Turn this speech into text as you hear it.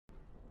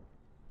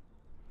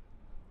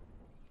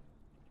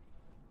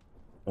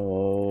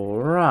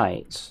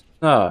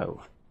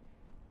So,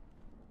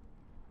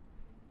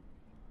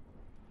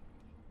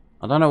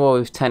 I don't know what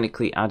we've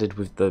technically added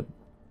with the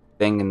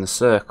thing in the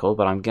circle,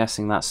 but I'm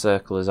guessing that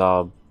circle is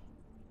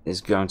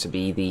going to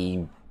be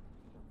the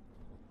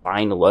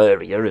final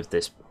area of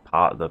this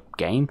part of the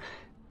game.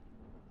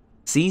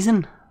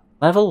 Season?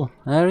 Level?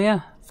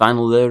 Area?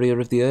 Final area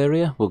of the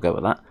area? We'll go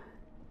with that.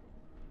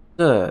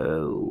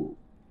 So,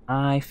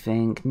 I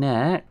think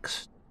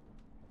next...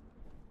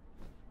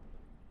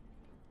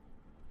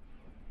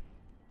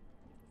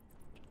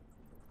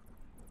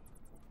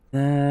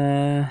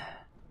 yeah,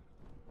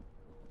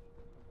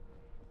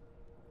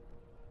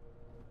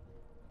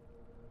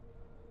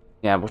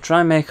 we'll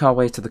try and make our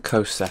way to the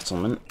coast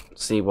settlement,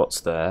 see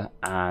what's there,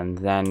 and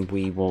then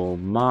we will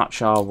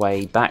march our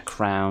way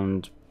back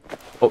round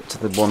up to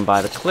the one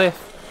by the cliff,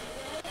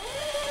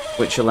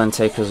 which will then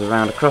take us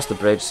around across the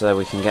bridge so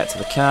we can get to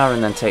the car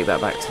and then take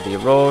that back to the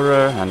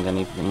Aurora, and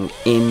anything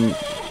in,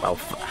 well,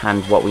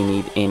 hand what we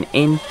need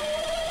in,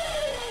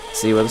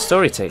 see where the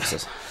story takes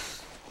us.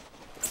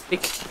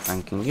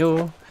 Thanking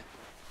you.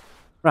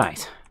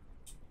 Right.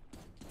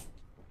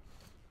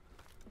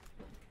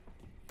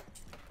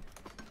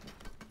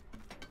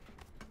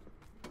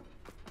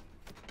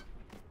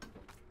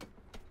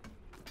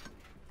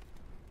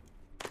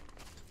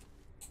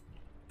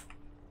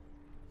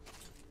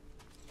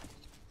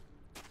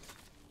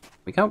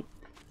 We go.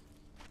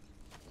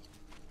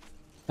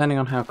 Depending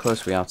on how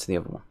close we are to the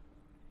other one.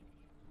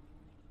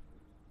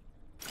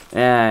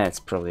 Yeah, it's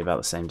probably about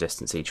the same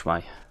distance each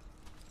way.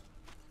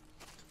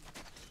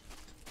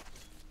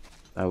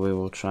 So we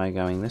will try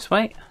going this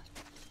way.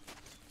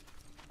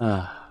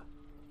 Bugger,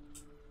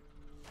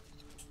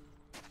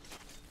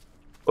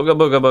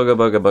 bugger, bugger,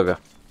 bugger, bugger.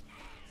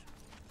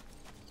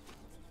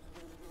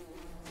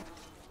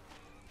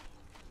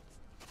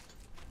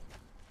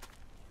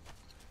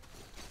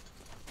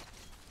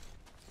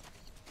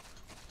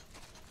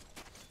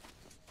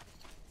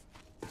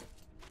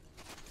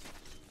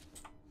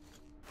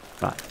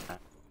 Right.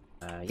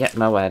 Yeah,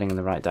 no, we're heading in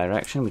the right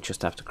direction. We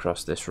just have to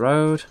cross this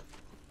road.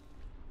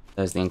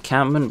 There's the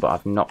encampment, but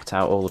I've knocked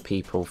out all the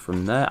people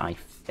from there, I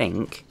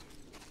think.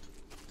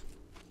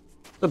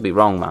 Could be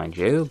wrong, mind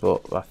you,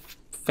 but I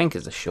think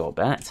it's a sure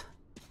bet.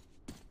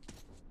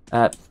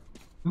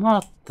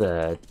 What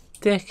the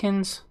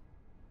dickens?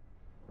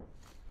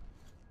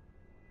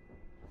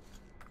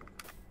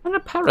 And a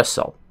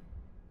parasol.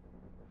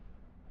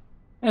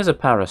 There's a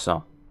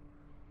parasol.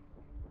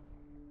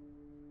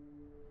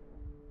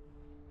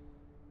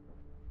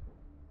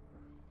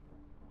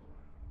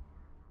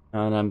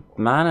 And a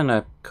man and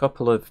a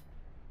couple of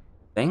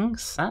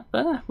things sat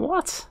there?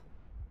 What?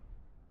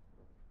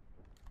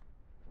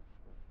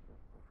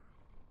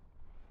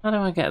 How do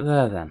I get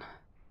there then?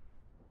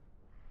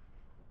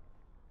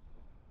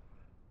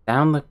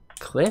 Down the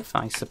cliff,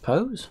 I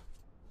suppose?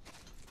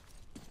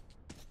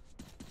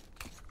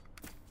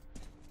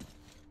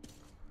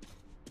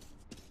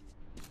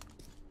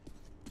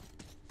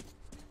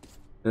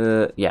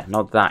 Yeah,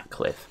 not that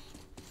cliff.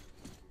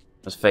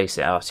 Let's face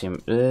it,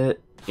 Artyom.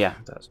 Yeah,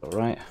 that's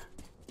alright.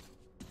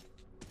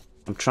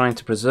 I'm trying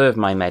to preserve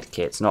my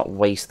medkits, not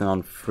waste them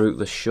on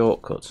fruitless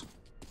shortcuts.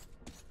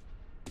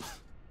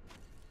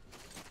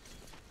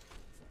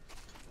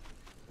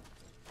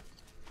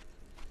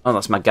 Oh,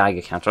 that's my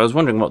Geiger counter. I was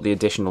wondering what the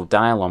additional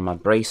dial on my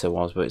bracer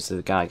was, but it's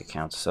the Geiger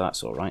counter, so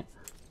that's alright.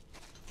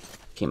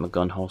 Keep my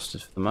gun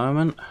holstered for the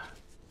moment.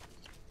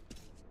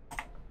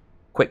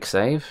 Quick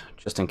save,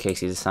 just in case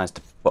he decides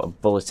to put a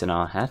bullet in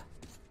our head.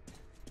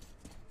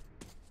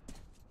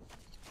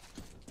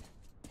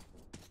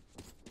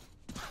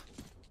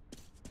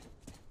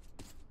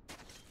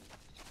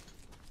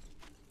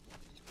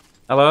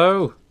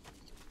 Hello?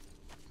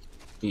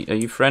 Are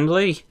you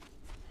friendly?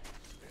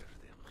 Where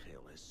the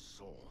hell is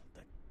Saul,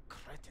 the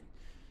cretin?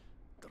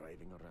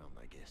 Driving around,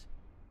 I guess.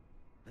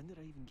 When did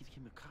I even give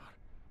him a car?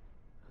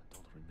 I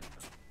don't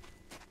remember.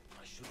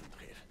 I shouldn't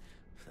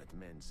have. That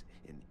man's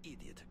an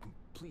idiot, a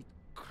complete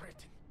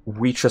cretin.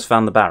 We just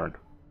found the Baron.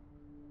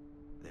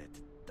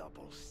 That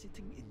double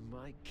sitting in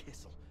my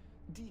castle.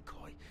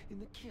 Decoy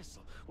in the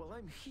castle while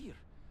I'm here.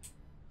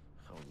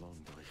 How long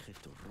do I have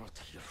to rot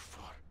here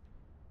for?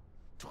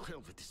 To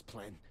hell with this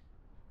plan.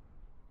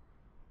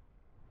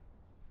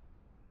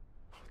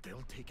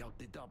 They'll take out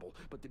the double,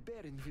 but the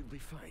Baron will be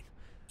fine.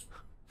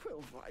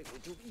 Well, why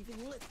would you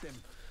even let them?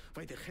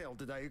 Why the hell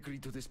did I agree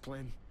to this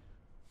plan?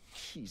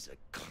 He's a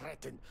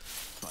cretin.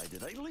 Why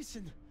did I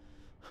listen?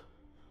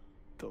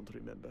 Don't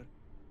remember.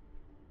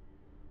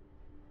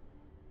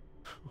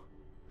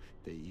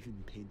 They even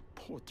paint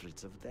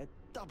portraits of that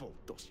double,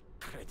 those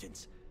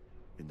cretins.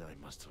 And I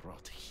must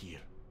rot here.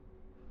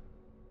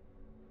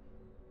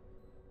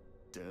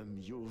 Damn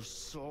you,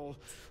 Saul.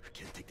 I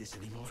can't take this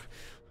anymore.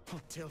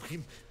 I'll tell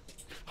him.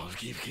 I'll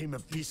give him a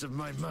piece of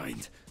my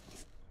mind.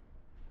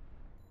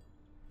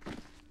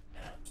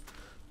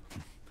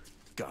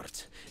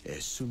 Guards,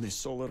 as soon as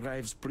Saul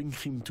arrives, bring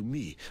him to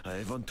me.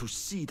 I want to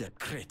see that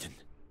cretin.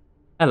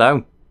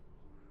 Hello.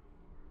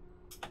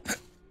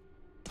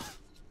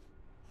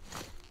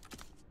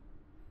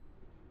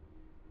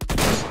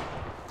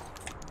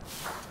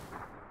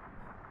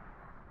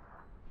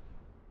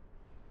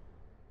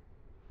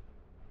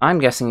 I'm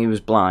guessing he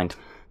was blind.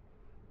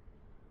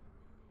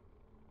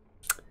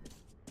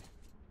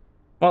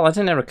 Well, I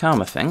didn't hear a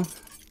karma thing.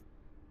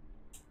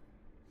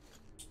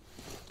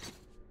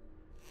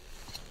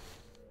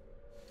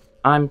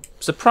 I'm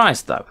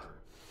surprised, though.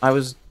 I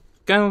was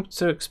going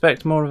to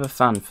expect more of a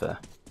fanfare.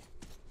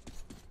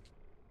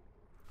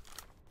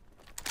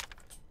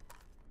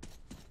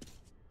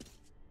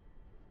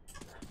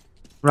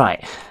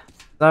 Right,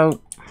 so...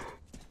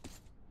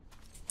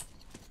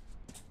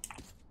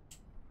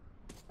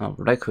 Oh,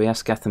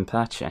 Requiescat and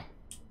Pace.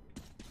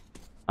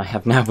 I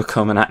have now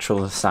become an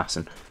actual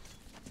assassin.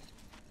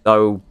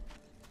 Though...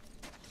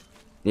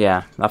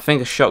 Yeah, I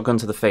think a shotgun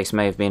to the face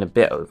may have been a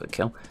bit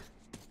overkill.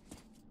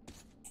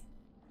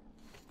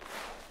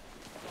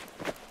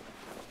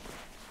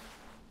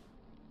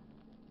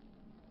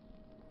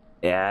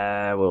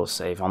 Yeah, we'll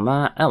save on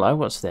that. Hello,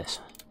 what's this?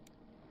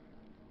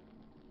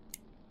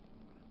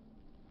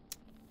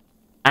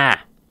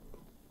 Ah!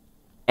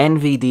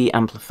 NVD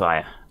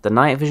amplifier. The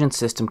night vision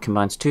system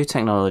combines two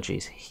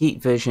technologies,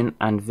 heat vision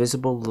and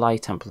visible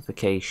light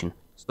amplification.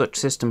 Such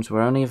systems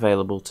were only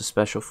available to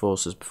special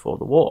forces before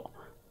the war.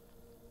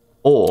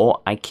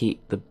 Or, I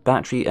keep the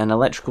battery and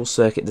electrical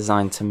circuit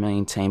designed to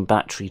maintain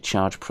battery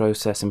charge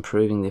process,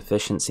 improving the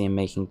efficiency and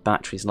making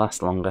batteries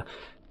last longer.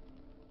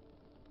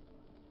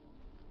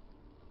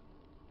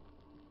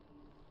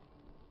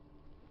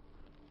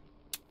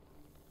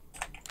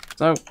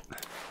 So,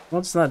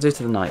 what does that do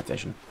to the night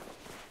vision?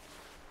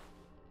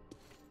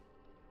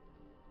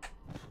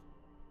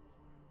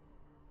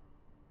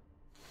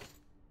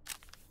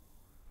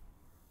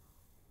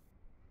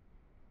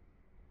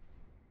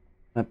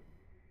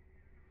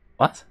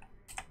 What?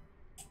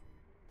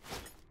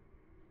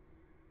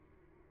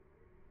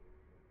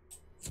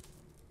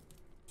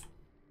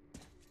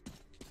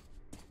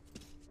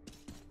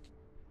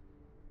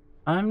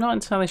 I'm not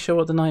entirely sure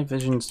what the night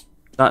vision's...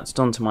 that's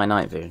done to my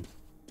night vision.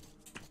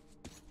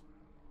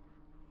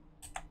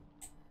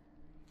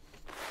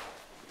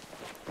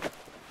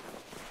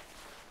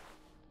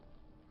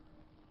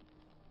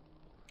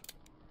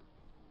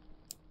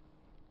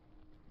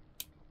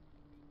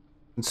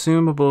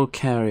 Consumable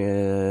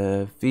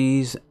carrier.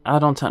 These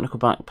add-on technical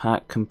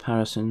backpack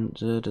comparison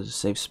to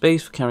save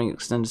space for carrying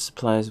extended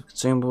supplies of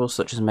consumables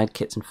such as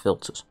medkits and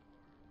filters.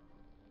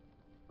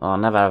 Well, I'll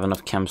never have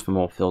enough chems for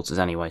more filters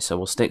anyway, so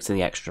we'll stick to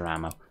the extra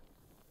ammo.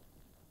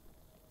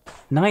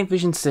 Night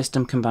vision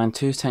system combined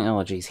two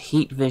technologies,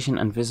 heat vision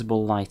and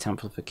visible light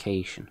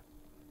amplification.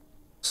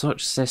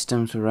 Such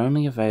systems were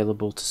only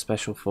available to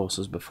special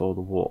forces before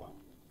the war.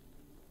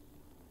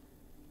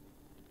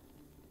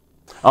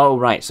 Oh,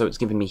 right, so it's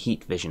giving me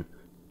heat vision.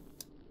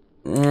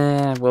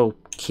 We'll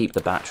keep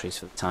the batteries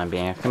for the time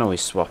being. I can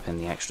always swap in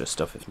the extra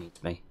stuff if need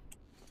be.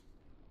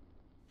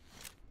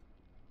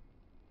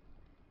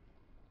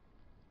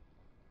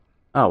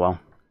 Oh well.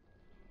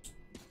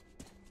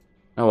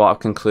 Oh well, I've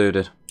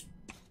concluded.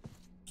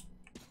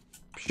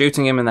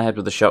 Shooting him in the head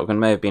with a shotgun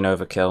may have been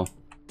overkill,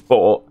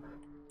 but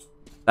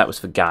that was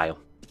for Guile.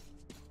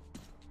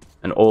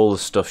 And all the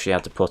stuff she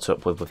had to put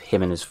up with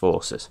him and his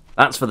forces.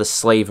 That's for the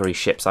slavery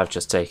ships I've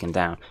just taken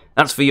down.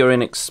 That's for your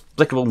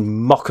inexplicable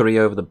mockery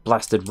over the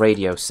blasted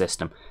radio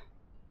system.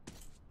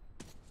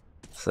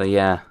 So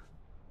yeah,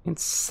 you can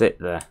sit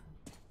there.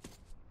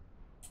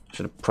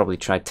 Should have probably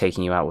tried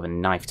taking you out with a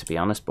knife, to be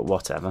honest, but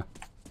whatever.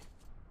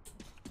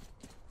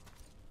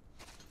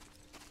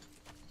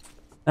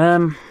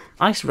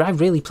 I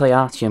really play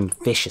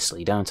Artyom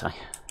viciously, don't I?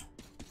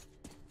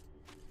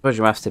 Suppose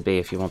you have to be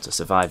if you want to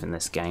survive in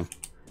this game.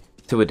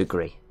 To a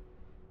degree.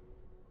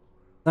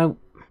 So,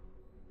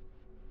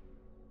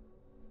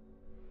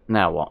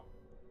 now what?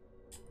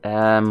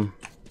 I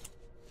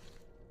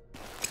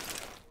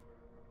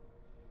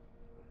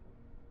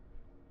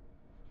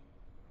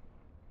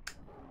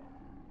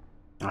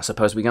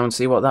suppose we go and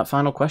see what that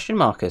final question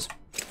mark is.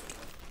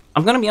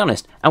 I'm going to be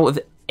honest, out of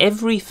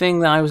everything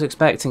that I was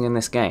expecting in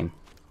this game,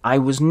 I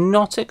was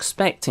not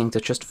expecting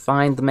to just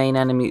find the main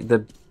enemy,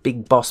 the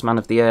big boss man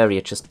of the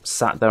area, just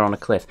sat there on a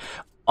cliff.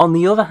 On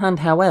the other hand,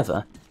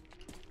 however,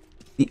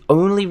 the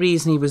only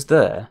reason he was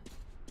there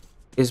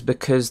is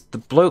because the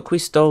bloke we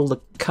stole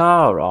the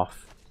car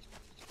off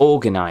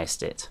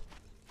organised it.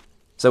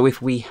 So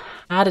if we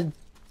hadn't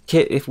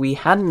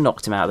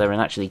knocked him out there and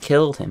actually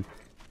killed him,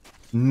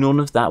 none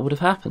of that would have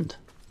happened.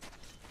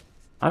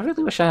 I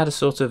really wish I had a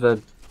sort of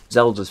a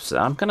Zelda...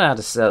 I'm going to add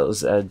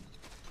a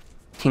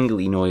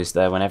tingly noise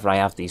there whenever I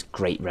have these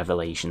great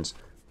revelations.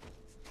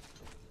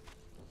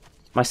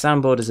 My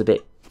soundboard is a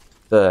bit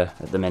fur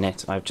at the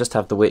minute. I just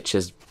have the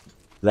Witcher's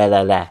la la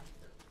la.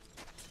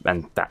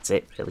 And that's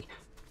it, really.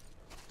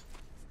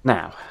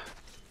 Now,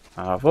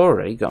 I've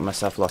already got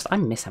myself lost. I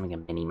miss having a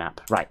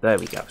mini-map. Right, there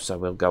we go. So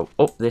we'll go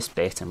up this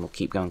bit and we'll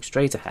keep going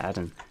straight ahead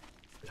and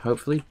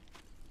hopefully...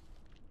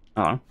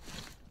 Oh.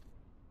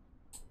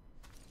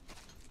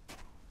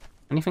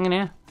 Anything in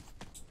here?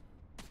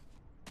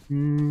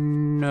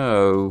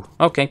 No.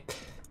 Okay.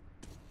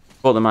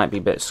 Thought there might be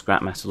a bit of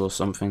scrap metal or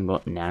something,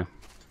 but no. To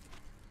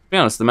be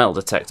honest, the metal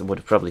detector would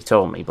have probably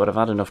told me, but I've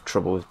had enough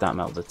trouble with that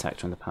metal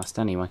detector in the past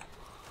anyway.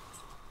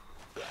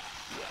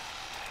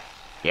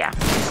 Yeah,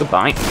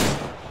 goodbye.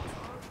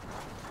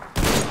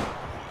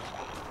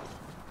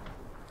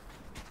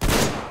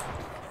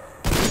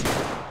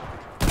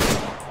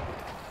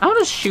 How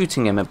does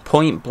shooting him at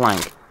point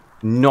blank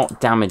not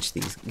damage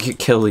these,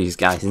 kill these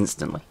guys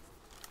instantly?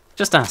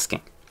 Just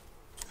asking.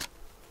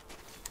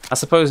 I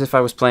suppose if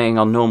I was playing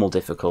on normal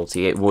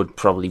difficulty, it would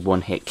probably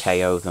one-hit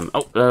KO them.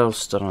 Oh,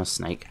 stood on a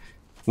snake.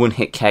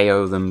 One-hit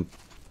KO them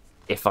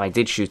if I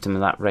did shoot them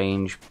at that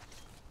range.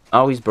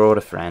 Oh, he's brought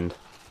a friend.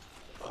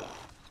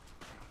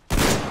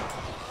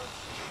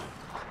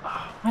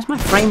 Why's my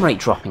frame rate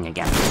dropping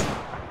again?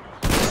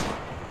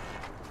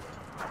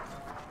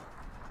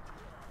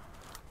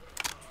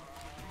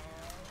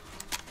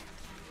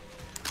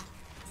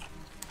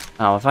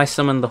 Oh, have I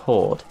summoned the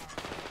Horde?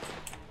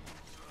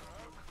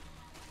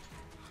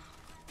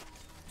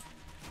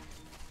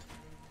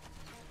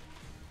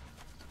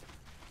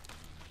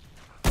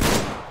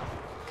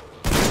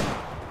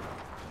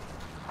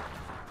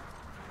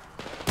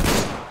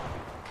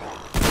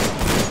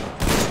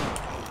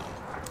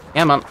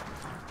 Come on.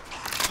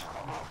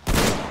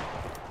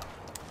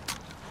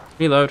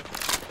 Reload.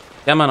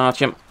 Come on,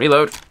 Archim.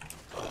 Reload.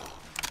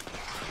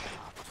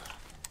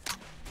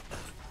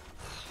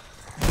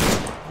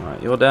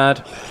 Alright, you're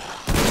dead.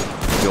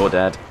 You're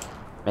dead.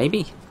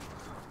 Maybe.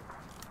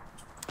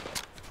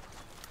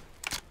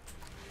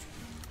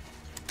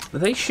 Are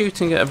they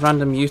shooting at a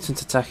random mutant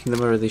attacking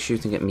them, or are they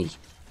shooting at me?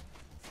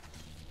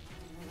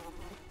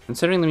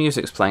 Considering the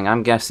music's playing,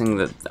 I'm guessing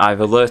that I've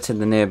alerted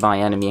the nearby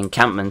enemy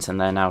encampment and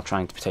they're now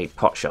trying to take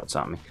pot shots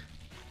at me.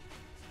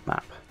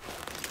 Map.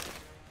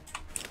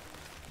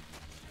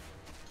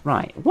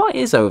 Right, what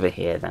is over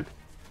here then?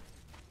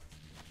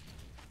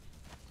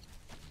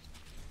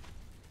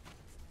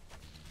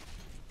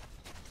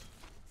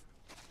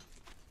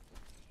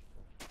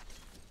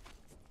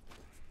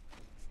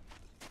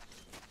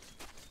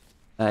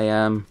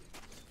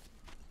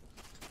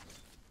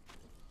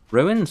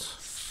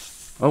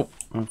 Ruins? Oh,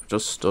 I've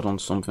just stood on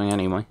something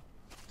anyway.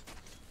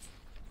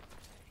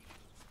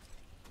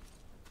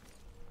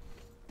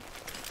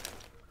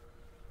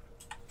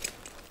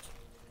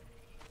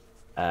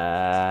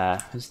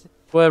 Is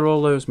where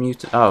all those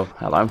mutant... Oh,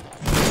 hello.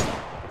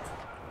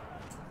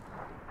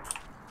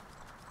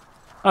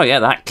 Oh yeah,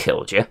 that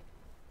killed you.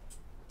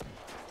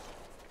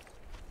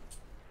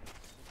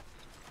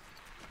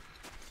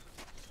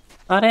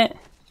 That it?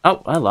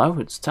 Oh, hello,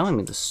 it's telling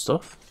me the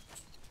stuff.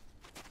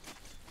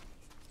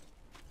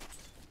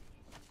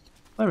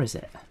 Where is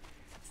it?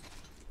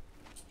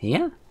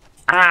 Here?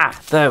 Ah,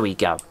 there we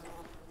go.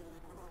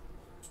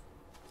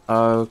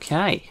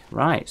 Okay,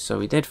 right, so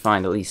we did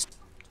find at least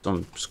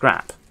some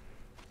scrap.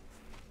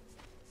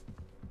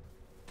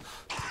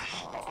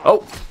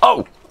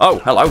 Oh,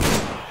 hello.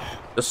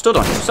 Just stood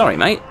on you, sorry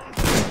mate.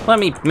 Let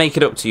me make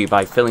it up to you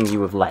by filling you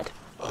with lead.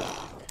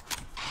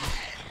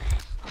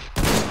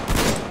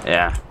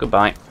 Yeah,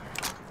 goodbye.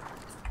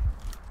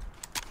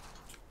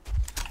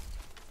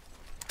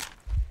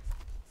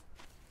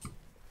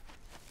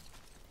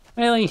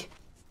 Really?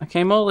 I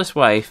came all this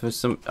way for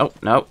some... Oh,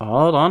 no,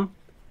 hold on.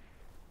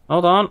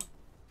 Hold on.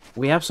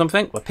 We have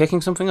something. We're picking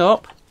something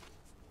up.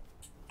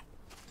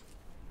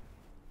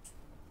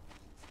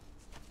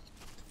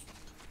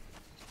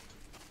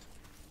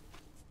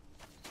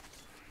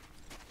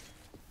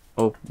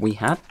 Oh, we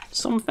had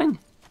something?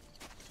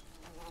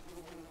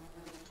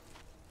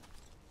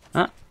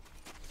 Huh?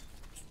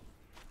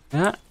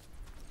 Yeah?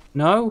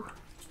 No?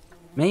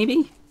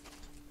 Maybe?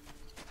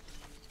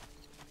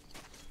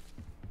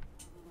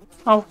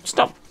 Oh,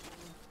 stop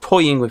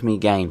toying with me,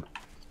 game.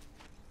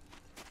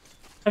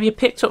 Have you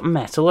picked up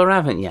metal or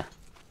haven't you?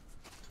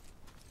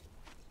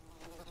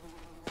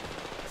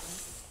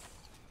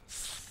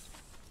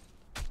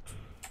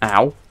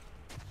 Ow.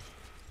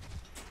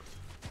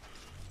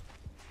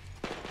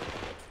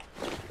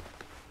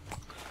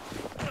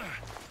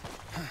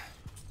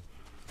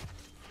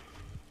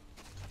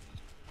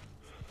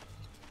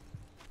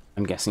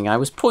 I'm guessing I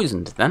was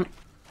poisoned then.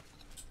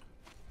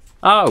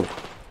 Oh!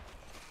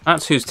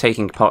 That's who's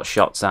taking pot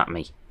shots at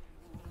me.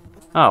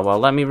 Oh, well,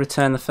 let me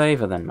return the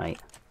favour then, mate.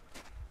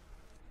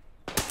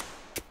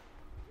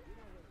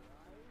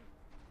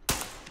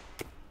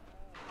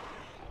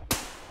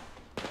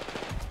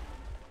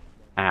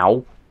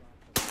 Ow.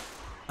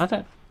 How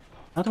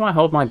do I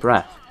hold my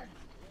breath?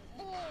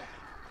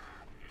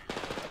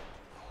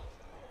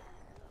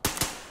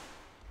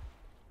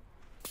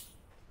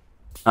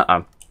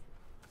 Uh-oh.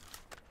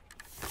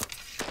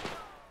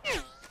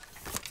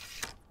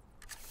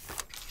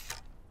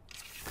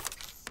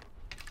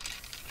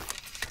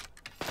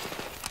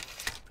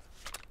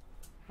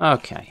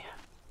 Okay.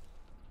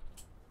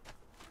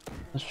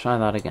 Let's try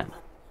that again.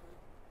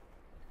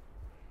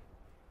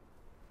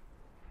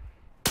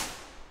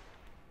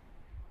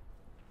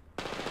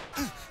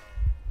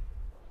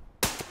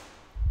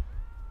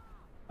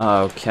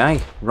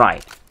 Okay,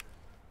 right.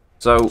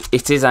 So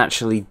it is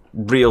actually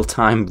real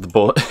time.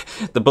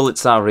 The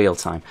bullets are real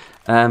time.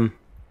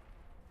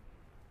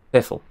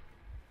 Piffle.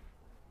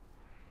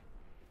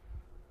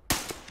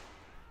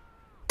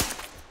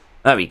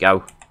 There we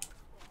go.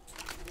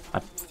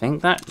 I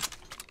think that...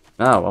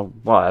 Oh, well,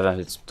 whatever.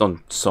 It's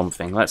done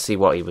something. Let's see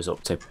what he was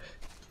up to.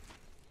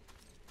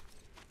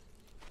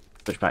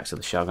 Switch back to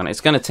the shotgun. It's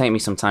going to take me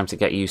some time to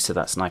get used to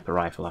that sniper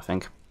rifle, I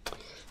think.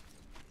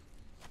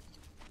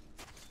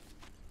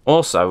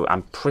 Also,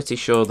 I'm pretty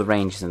sure the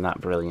range isn't that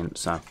brilliant,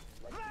 so...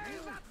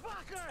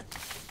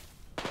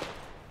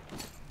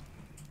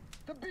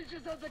 The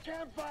bitches at the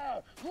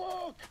campfire!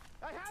 Look!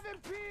 I have him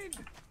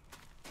pinned!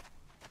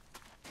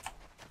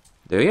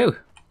 Do you?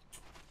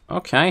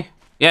 Okay.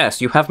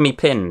 Yes, you have me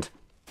pinned.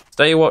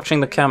 Stay watching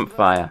the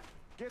campfire.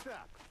 Get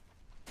up!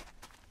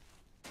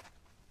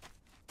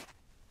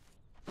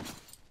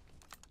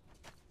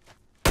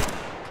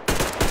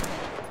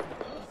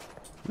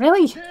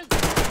 Really?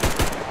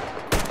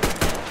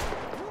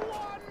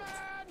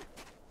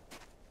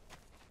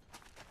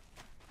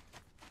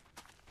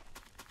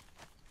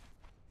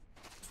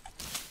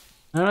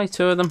 Only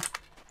two of them.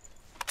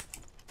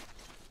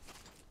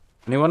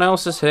 Anyone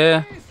else is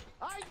here?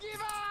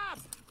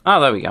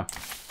 Oh, there we go.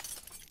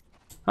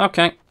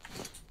 Okay.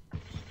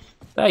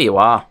 There you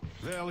are.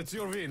 Well, it's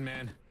your win,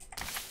 man.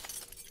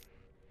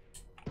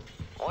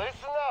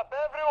 Listen up,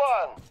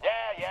 everyone!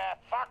 Yeah,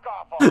 fuck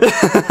off.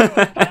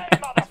 Okay,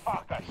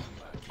 motherfuckers!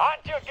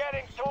 Aren't you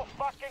getting too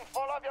fucking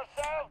full of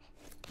yourselves?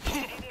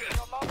 Didn't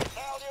your mom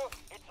tell you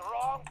it's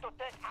wrong to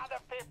take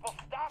other people's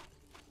stuff?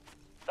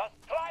 Those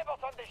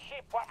tribals on the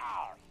ship were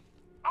ours.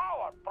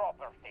 Our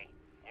property.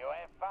 You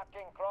ain't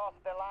fucking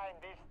crossed the line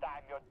this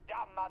time, you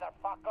dumb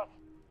motherfuckers.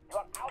 You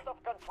are out of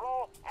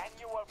control and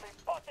you will be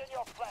put in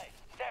your place.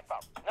 Step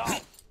up. No,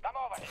 come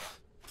over here.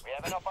 We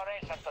have an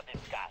operation to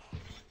discuss.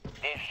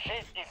 This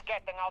shit is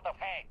getting out of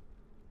hand.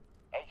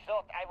 I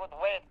thought I would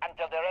wait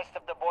until the rest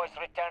of the boys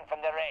return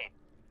from the raid.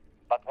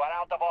 But we're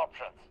out of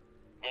options.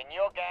 The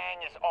new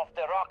gang is off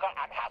the rocker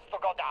and has to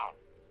go down.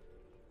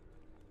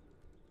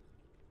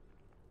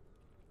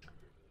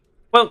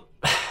 Well,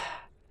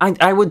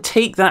 I would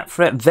take that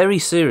threat very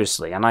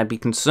seriously, and I'd be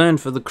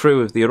concerned for the crew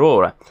of the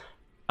Aurora.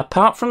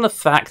 Apart from the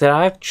fact that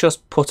I've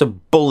just put a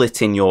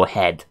bullet in your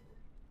head.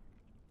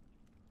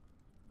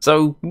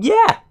 So,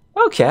 yeah,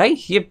 okay,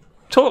 you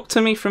talked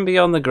to me from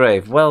beyond the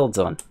grave. Well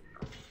done.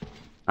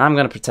 I'm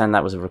going to pretend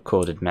that was a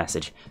recorded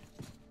message.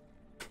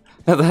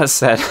 That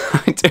said,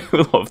 I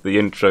do love the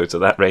intro to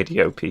that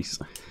radio piece.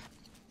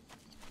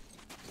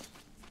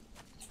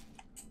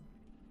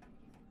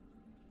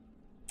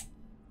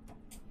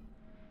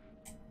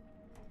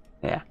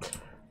 Yeah.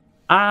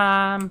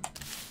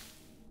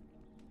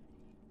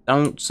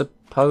 Don't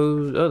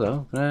suppose...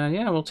 Oh, no.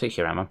 Yeah, we'll take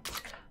your ammo.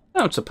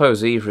 Don't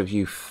suppose either of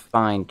you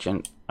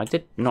find I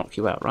did knock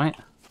you out, right?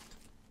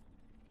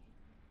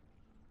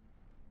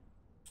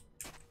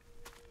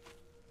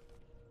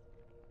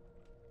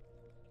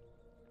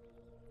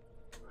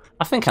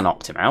 I think I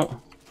knocked him out.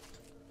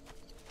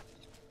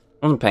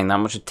 I wasn't paying that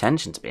much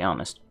attention, to be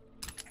honest.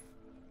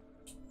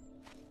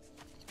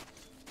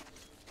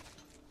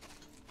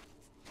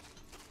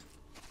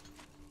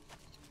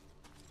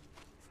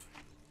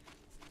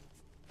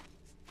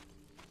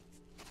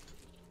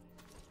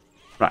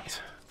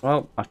 Right.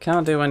 Well, I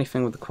can't do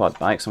anything with the quad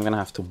bike, so I'm going to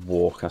have to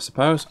walk, I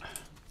suppose.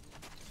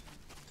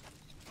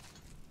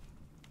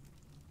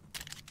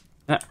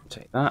 Yeah,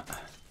 take that.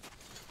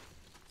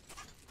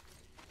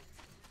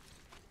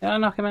 Did I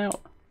knock him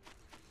out?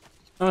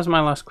 That was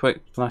my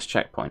last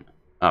checkpoint.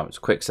 Oh, it's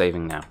quick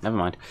saving now. Never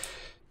mind.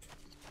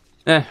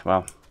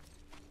 Well.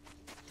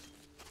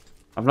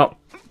 I've not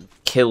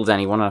killed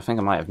anyone, I think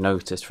I might have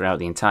noticed throughout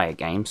the entire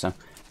game, so...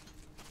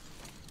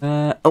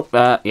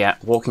 yeah,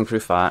 walking through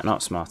fire, not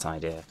a smart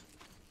idea.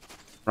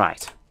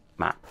 Right,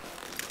 map.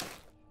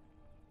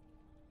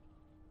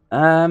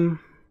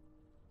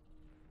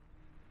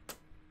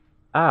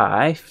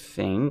 I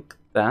think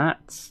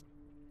that's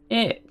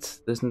it.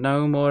 There's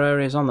no more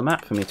areas on the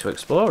map for me to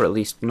explore, at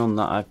least none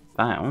that I've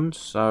found,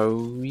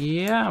 so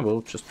yeah,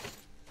 we'll just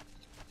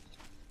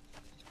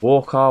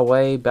walk our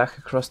way back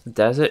across the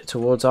desert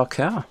towards our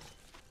car.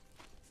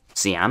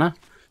 See Anna?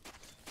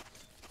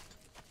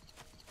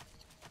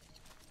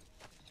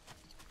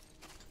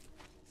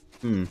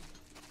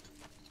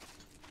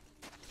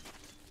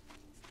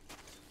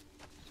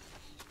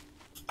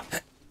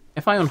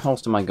 If I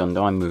unholster my gun,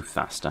 do I move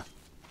faster?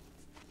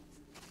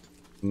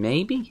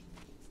 Maybe?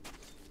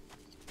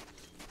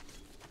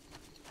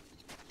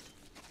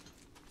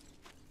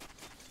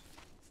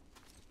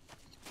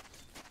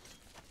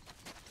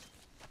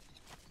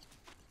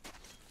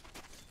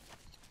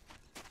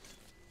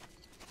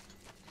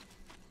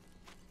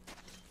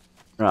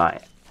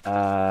 Right.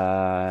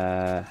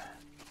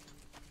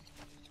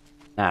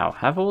 Now,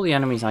 have all the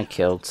enemies I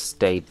killed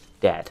stayed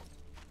dead?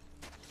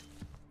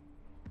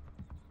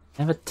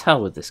 Never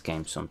tell with this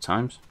game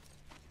sometimes.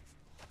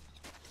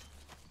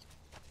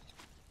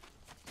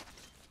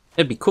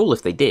 It'd be cool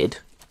if they did.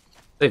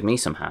 Save me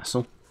some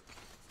hassle.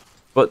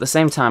 But at the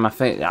same time, I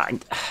think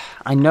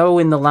I know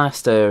in the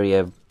last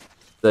area,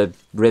 the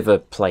river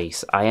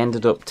place, I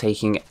ended up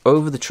taking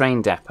over the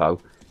train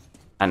depot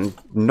and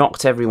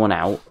knocked everyone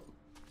out.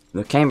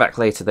 I came back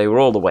later, they were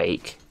all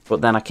awake, but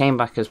then I came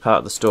back as part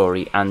of the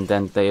story and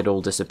then they had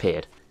all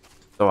disappeared.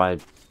 So I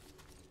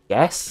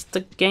guess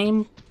the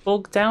game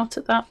bugged out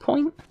at that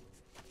point?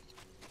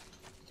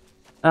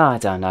 Oh, I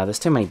don't know, there's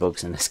too many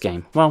bugs in this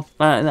game. Well,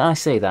 I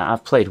say that,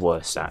 I've played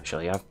worse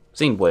actually. I've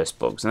seen worse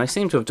bugs, and they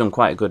seem to have done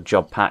quite a good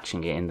job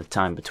patching it in the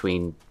time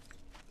between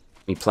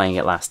me playing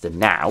it last and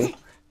now.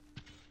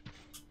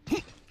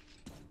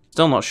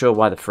 Still not sure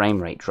why the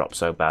frame rate dropped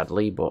so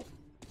badly, but...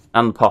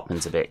 And the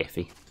popping's a bit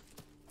iffy.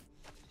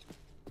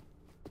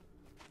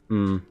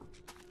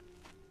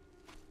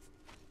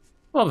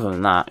 Other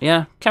than that,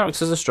 yeah,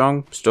 characters are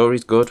strong,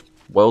 story's good,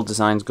 world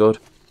design's good,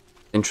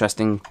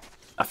 interesting.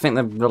 I think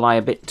they rely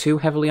a bit too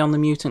heavily on the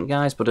mutant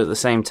guys, but at the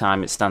same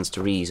time it stands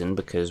to reason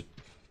because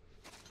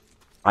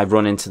I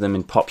run into them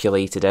in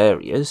populated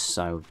areas,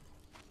 so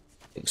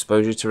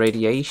exposure to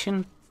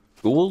radiation,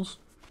 ghouls.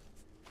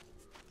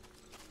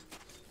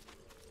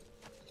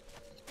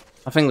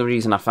 I think the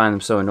reason I find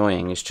them so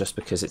annoying is just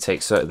because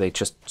they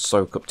just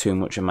soak up too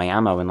much of my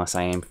ammo unless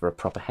I aim for a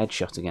proper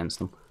headshot against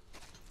them.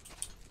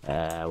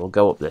 We'll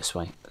go up this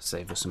way. Let's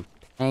save us some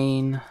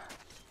pain.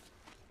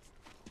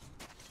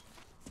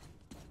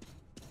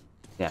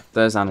 Yeah,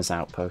 there's Anna's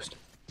outpost.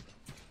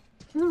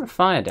 Is there a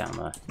fire down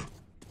there?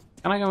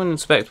 Can I go and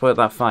inspect where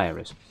that fire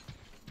is?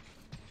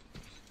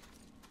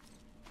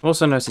 I've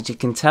also noticed you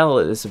can tell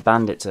that it's a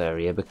bandits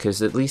area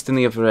because at least in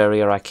the other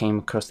area I came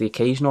across the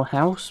occasional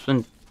house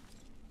and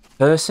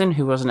person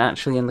who wasn't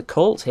actually in the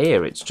cult.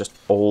 Here it's just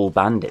all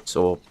bandits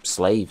or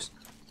slaves.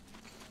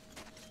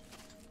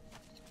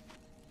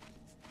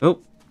 Oh.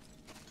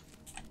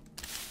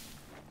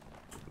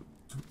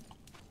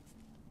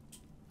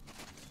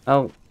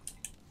 Oh.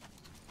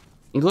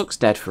 He looks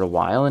dead for a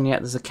while, and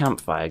yet there's a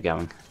campfire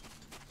going.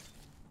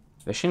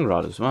 Fishing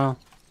rod as well.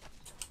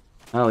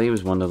 Well, he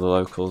was one of the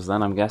locals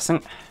then, I'm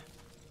guessing.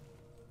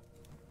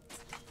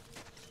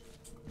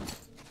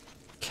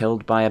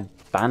 Killed by a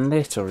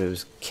bandit, or he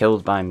was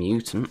killed by a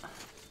mutant.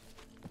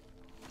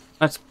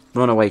 Let's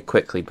run away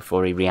quickly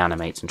before he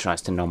reanimates and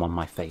tries to numb on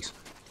my face.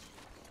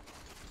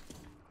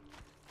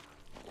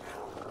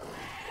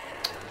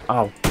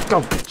 Oh,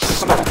 go!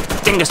 Son of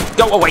a dingus!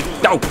 Go away!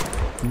 No!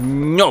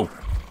 No!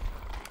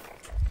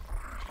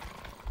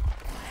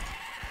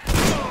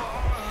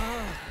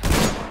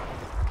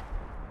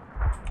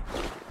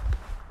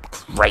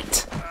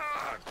 Great!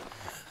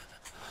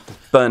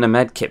 Burn a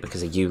medkit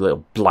because of you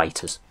little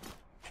blighters.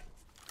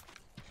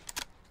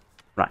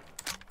 Right.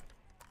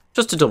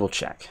 Just to double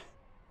check.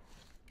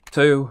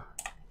 2,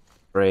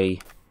 3.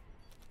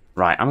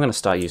 Right, I'm going to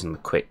start using the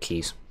quick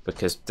keys.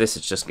 Because this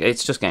is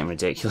it's just getting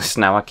ridiculous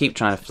now. I keep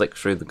trying to flick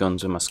through the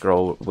guns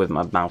with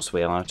my mouse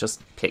wheel, and I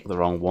just picked the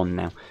wrong one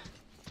now.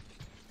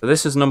 So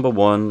this is number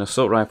 1,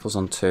 assault rifles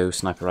on 2,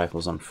 sniper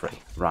rifles on 3.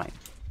 Right.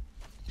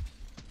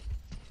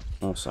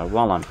 Also,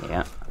 while I'm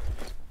here,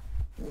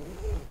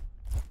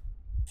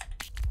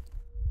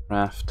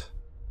 craft.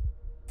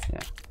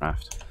 Yeah,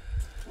 craft.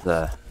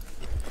 There.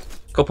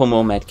 Couple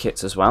more med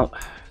kits as well.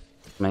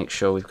 Make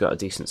sure we've got a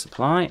decent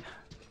supply.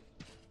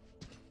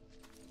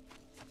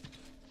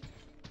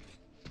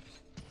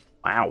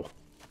 Wow.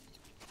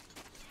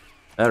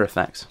 Air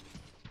effects.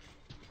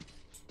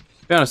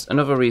 To be honest,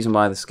 another reason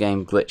why this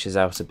game glitches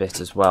out a bit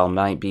as well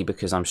might be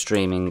because I'm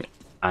streaming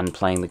and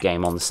playing the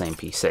game on the same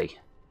PC.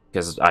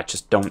 Because I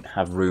just don't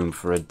have room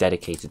for a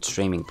dedicated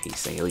streaming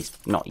PC, at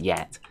least not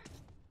yet.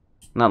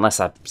 Not unless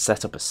I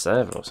set up a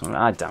server or something,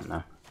 I don't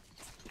know.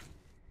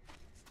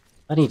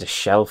 I need a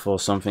shelf or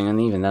something, and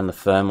even then the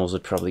thermals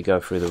would probably go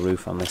through the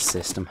roof on this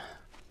system.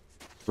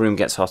 Room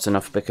gets hot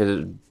enough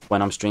because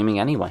when I'm streaming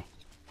anyway.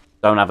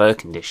 Don't have air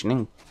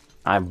conditioning.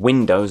 I have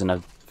windows and a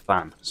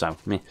fan, so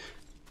meh.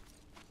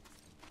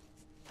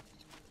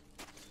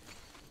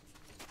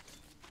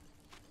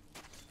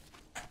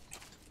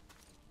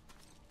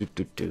 Maybe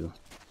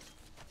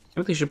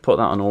they should put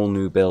that on all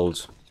new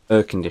builds.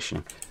 Air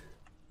conditioning.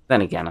 Then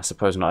again, I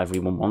suppose not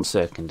everyone wants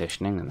air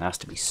conditioning, and it has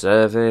to be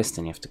serviced,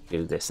 and you have to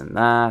do this and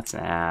that.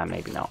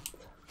 Maybe not.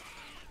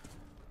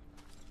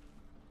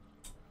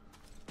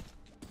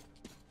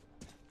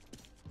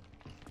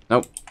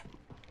 Nope.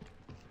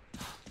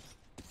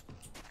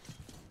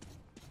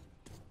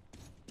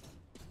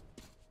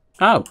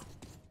 Oh.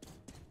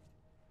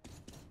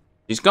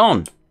 She's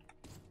gone.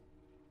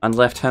 And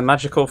left her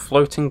magical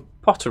floating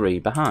pottery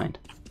behind.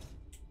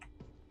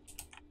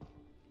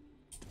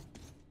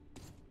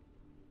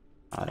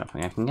 I don't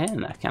think I can get in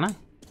there, can I?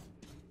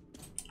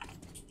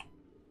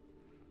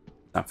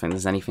 Don't think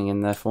there's anything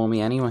in there for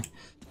me anyway.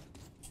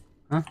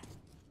 Huh?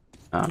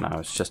 Oh no,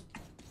 it's just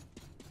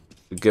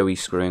gooey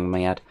screwing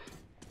my head.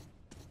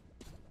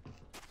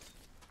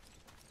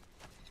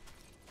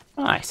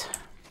 Right.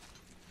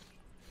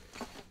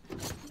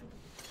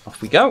 Off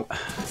we go.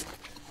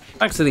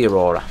 Back to the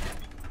Aurora.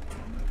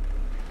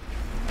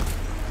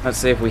 Let's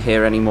see if we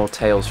hear any more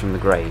tales from the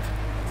grave.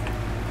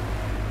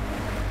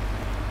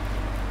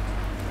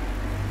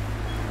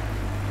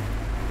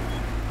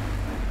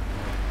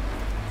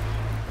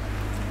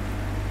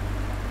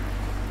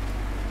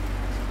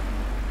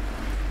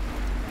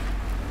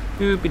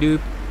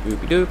 Doop-a-doop,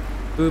 doop-a-doop,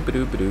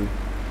 doop-a-doop-a-doop.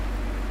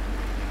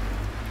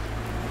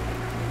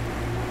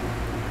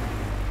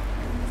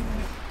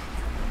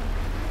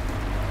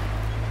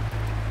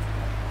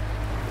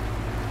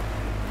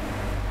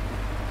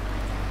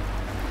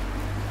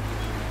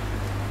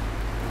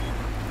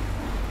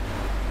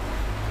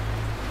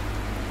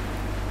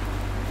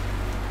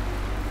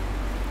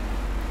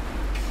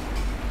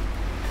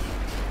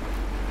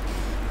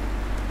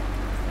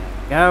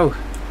 go.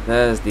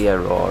 There's the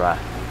Aurora.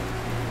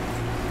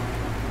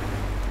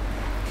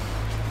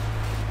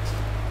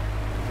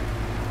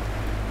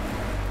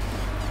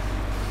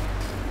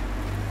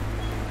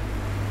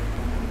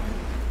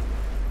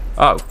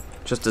 Oh,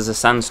 just as a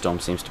sandstorm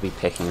seems to be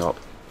picking up.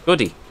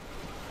 Goody.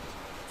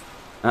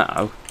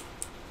 Uh-oh.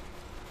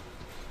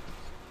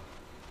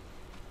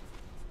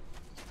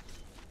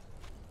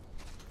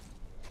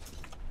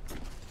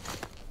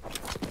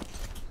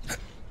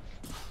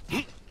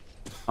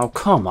 Oh,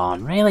 come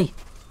on, really?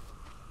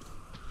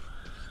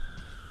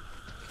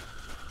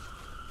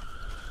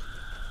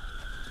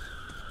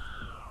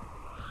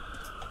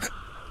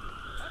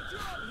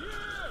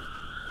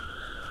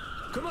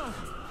 Come on,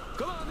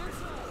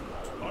 inside.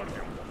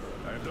 Artyom,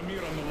 I have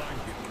Damir on the line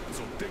here,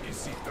 so take a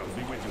seat. I'll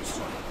be with you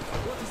soon.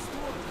 What a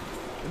storm!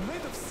 And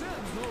made of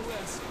sand, no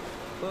less.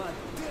 But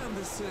damn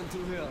the sand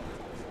to hell.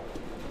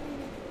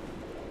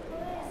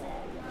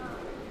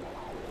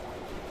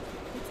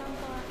 It's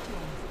Uncle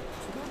Artyom.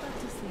 Go back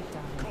to sleep,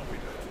 darling. Copy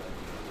that.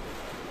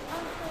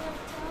 Uncle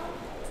Artyom?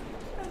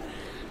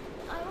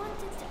 I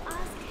wanted to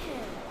ask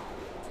him.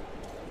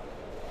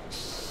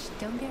 Shh,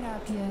 don't get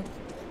up yet.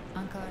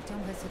 Uncle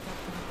Artyom has to talk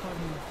to the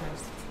coroner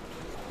first.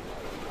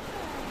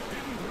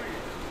 Didn't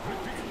read.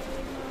 Repeat.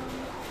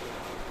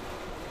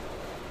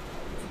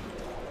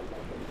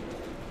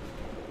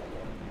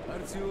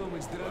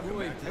 Artyomich,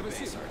 дорогой, have a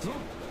seat. No?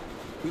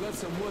 We got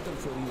some water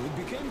for you. It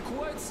became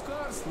quite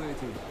scarce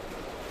lately.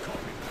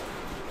 Copy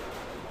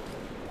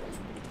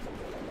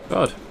that.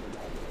 God.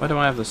 Why do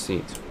I have the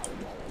seat?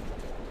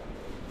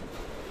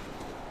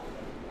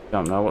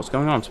 Don't know what's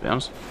going on, to be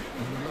honest.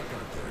 Look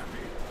out there.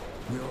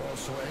 We're all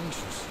so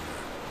anxious.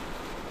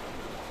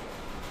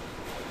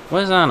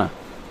 Where's Anna?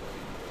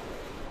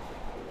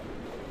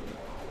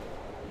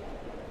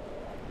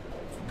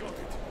 Got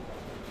it.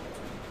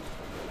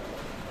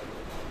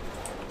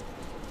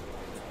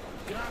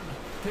 Come,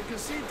 take a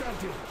seat,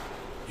 Artyom.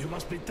 You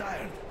must be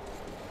tired.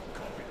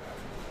 Copy that.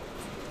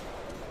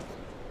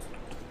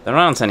 There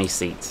aren't any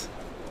seats.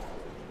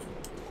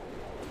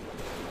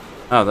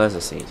 Oh, there's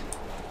a seat.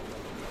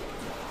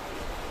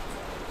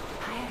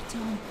 Hi,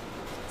 Artyom.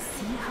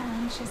 See how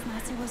anxious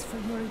Nasi was for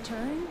your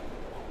return?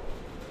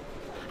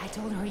 I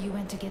told her you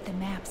went to get the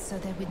maps so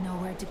that we'd know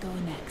where to go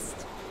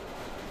next.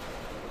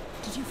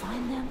 Did you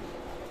find them?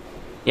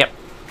 Yep.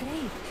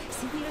 Great.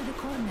 See me or the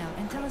colonel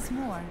and tell us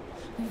more.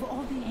 We've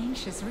all been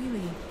anxious,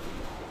 really.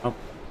 Oh,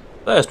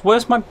 first,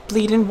 where's my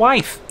bleeding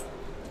wife?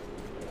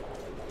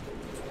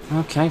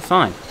 Okay,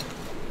 fine.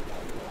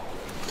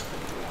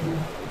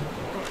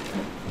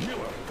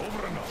 Miller,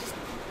 over and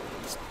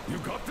out. You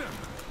got them?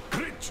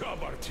 Great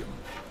job, Artyom.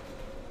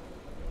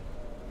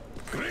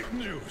 Great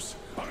news.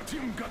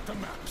 Artyom got the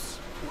maps.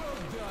 Well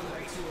done,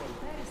 Artyom.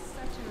 That is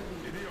such a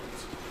relief. Idiot.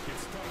 Get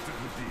started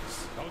with these.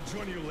 I'll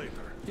join you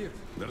later. Here.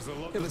 There's a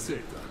lot Have a of seat.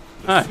 data.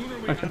 The Ah, sooner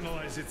we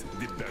analyze it,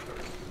 the better.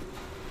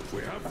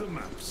 We have the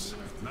maps.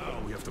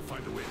 Now we have to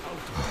find a way out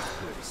of this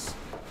place.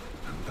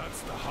 And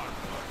that's the hard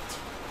part.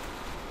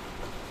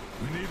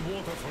 We need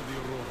water for the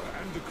Aurora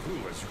and the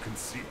crew, as you can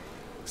see.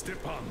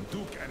 Stepan,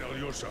 Duke, and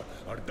Alyosha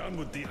are done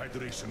with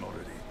dehydration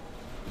already.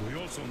 We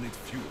also need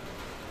fuel.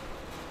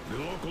 The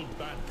local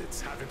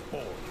bandits have it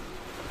all.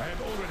 I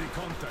have already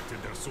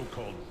contacted their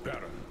so-called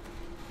Baron,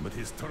 but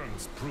his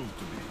terms proved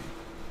to be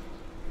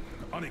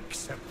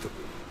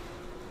unacceptable.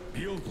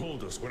 He'll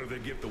told us where they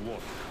get the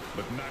water,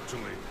 but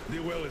naturally, the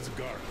well is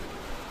guarded.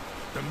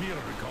 Damir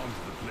reconned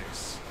the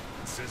place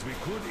and says we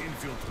could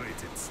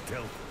infiltrate it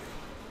stealthily.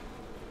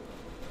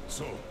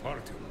 So,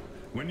 Artyom,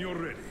 when you're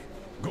ready,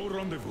 go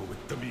rendezvous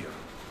with Damir.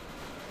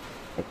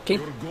 Okay.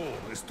 Your goal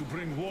is to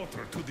bring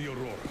water to the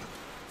Aurora.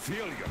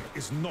 Failure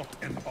is not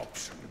an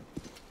option.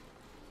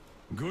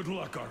 Good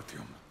luck,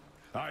 Artyom.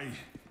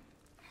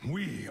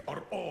 We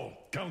are all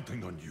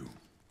counting on you.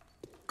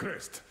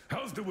 Crest,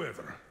 how's the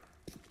weather?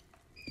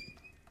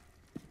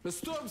 The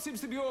storm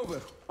seems to be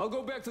over. I'll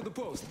go back to the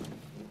post.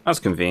 That's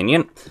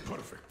convenient.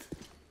 Perfect.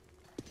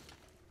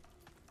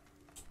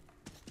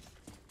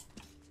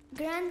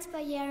 Grandpa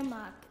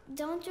Yermak,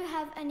 don't you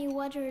have any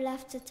water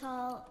left at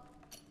all?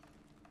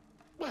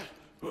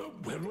 Well,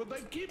 where would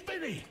I keep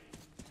any?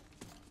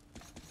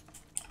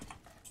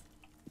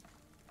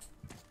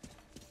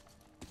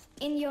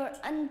 In your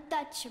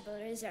untouchable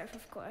reserve,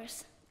 of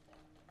course.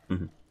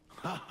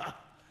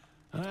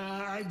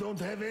 I don't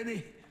have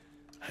any.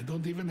 I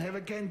don't even have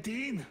a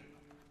canteen.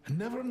 I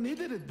never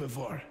needed it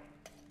before.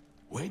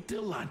 Wait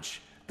till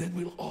lunch, then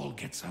we'll all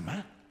get some,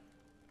 huh?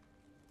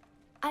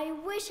 I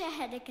wish I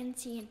had a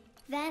canteen.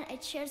 Then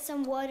I'd share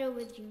some water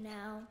with you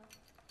now.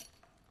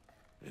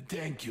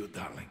 Thank you,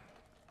 darling.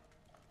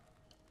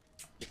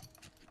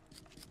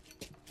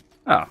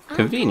 Oh,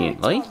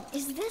 conveniently. Uncle Tom,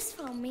 is this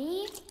for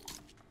me?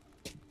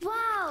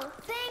 Wow,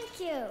 thank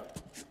you.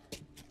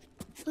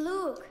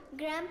 Look,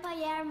 Grandpa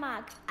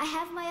Yermak, I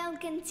have my own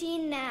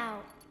canteen now.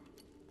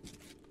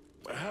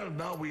 Well,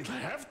 now we'll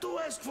have to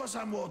ask for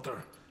some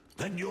water.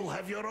 Then you'll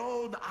have your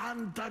own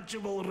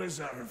untouchable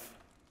reserve.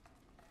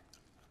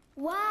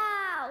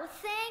 Wow,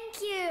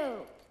 thank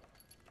you.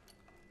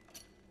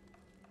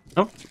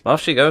 Oh,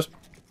 off she goes.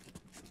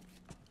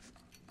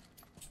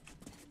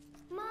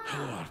 Mom,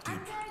 Hello, Artie.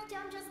 Uncle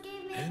Tom just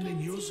gave me a Any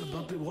news canteen.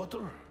 about the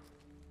water?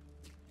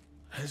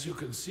 As you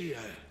can see,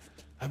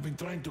 I've been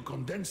trying to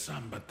condense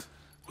some, but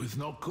with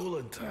no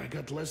coolant, I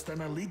got less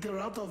than a liter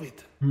out of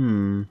it.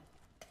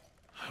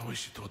 I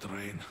wish it would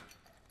rain,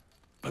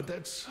 but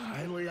that's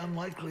highly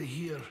unlikely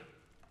here.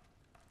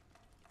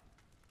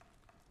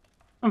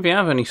 If you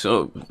have any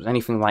sort of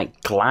anything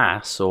like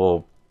glass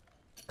or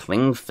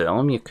cling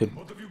film, you could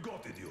What have you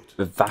got, idiot?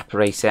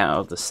 evaporate out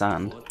of the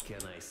sand. What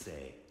can I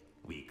say?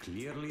 We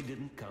clearly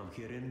didn't come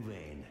here in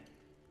vain.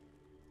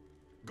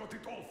 Got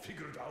it all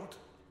figured out?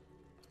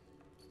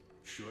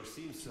 Sure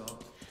seems so.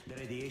 The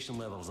radiation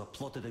levels are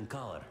plotted in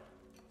color.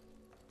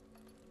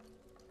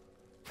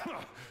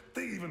 Ha!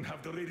 They even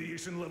have the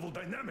radiation level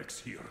dynamics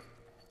here.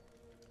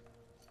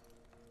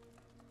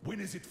 When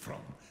is it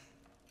from?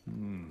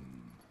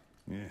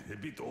 A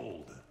bit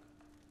old.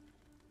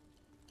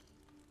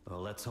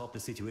 Well, let's hope the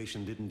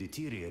situation didn't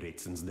deteriorate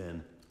since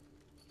then.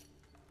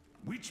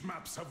 Which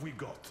maps have we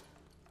got?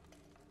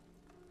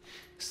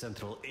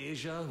 Central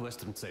Asia,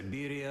 Western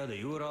Siberia, the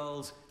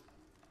Urals,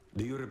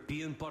 the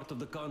European part of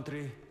the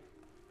country.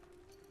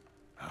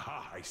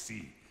 Aha, I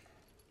see.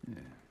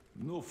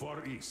 No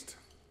Far East.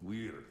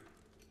 Weird.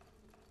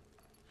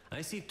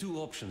 I see two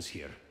options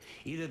here.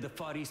 Either the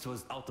Far East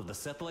was out of the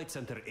satellite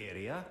center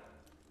area,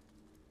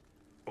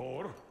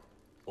 or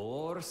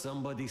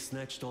somebody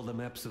snatched all the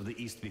maps of the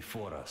East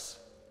before us.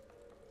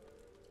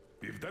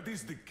 If that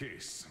is the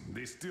case,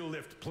 they still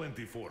left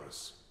plenty for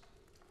us.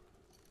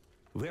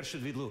 Where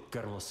should we look,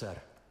 Colonel Sir?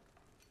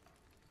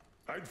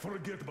 I'd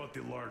forget about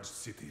the large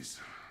cities.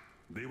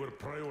 They were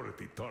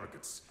priority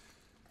targets.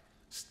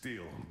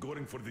 Still,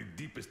 going for the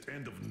deepest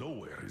end of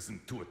nowhere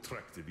isn't too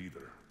attractive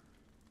either.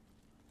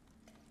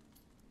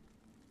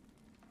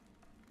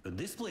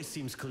 This place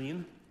seems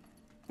clean.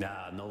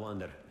 Ah, no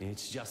wonder.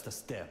 It's just a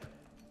step.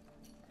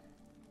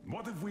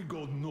 What if we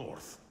go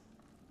north?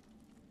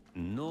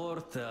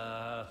 North,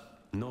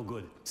 no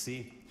good.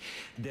 See?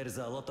 There's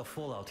a lot of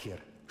fallout here.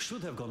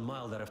 Should have gone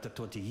milder after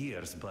 20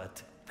 years,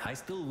 but I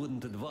still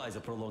wouldn't advise a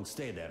prolonged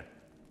stay there.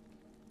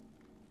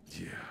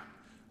 Yeah,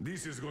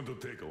 this is going to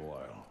take a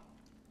while.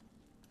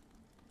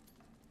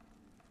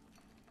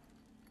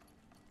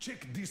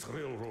 Check this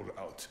railroad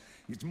out.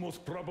 It's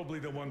most probably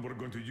the one we're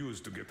going to use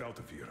to get out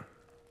of here.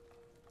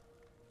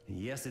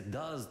 Yes, it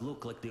does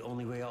look like the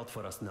only way out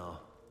for us now.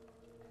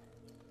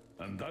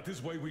 And that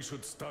is why we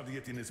should study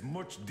it in as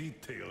much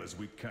detail as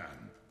we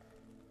can.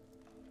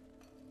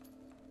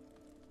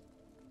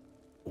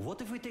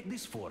 What if we take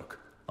this fork?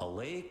 A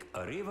lake,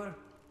 a river?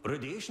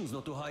 Radiation's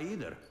not too high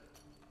either.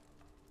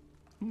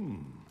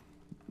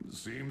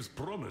 Seems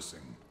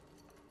promising.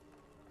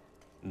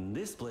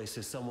 This place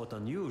is somewhat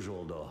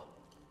unusual, though.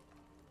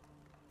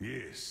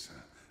 Yes,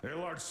 a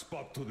large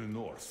spot to the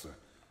north.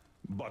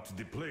 But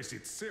the place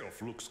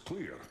itself looks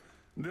clear.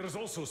 There's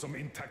also some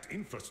intact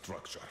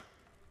infrastructure.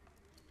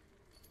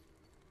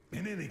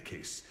 In any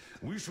case,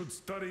 we should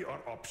study our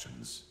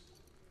options.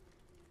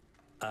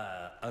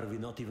 Are we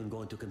not even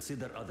going to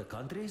consider other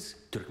countries?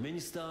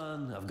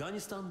 Turkmenistan,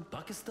 Afghanistan,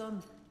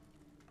 Pakistan?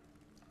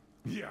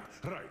 Yeah,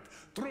 right.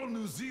 Throw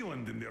New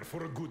Zealand in there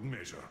for a good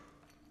measure.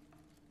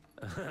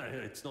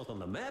 It's not on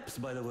the maps,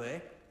 by the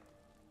way.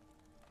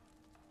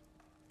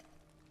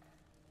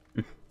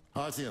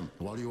 Artyom,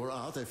 while you were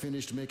out, I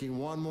finished making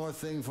one more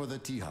thing for the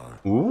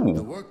Tihar. Ooh.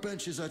 The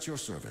workbench is at your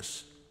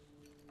service.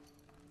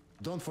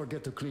 Don't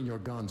forget to clean your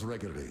guns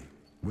regularly.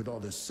 With all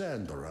this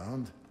sand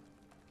around.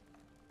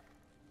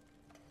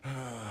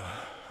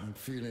 I'm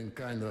feeling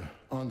kinda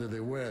under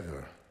the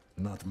weather.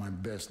 Not my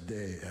best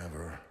day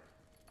ever.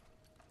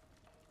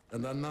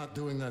 And I'm not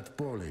doing that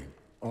poorly,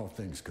 all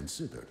things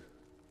considered.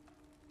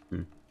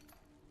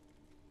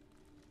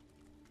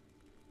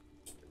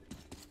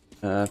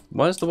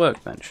 Where's the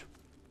workbench?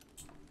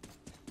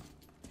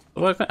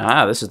 The workbench?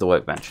 Ah, this is the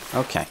workbench.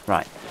 Okay,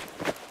 right.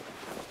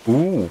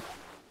 Ooh.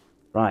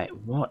 Right,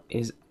 what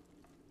is...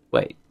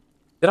 Wait.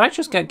 Did I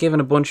just get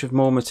given a bunch of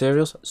more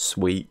materials?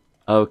 Sweet.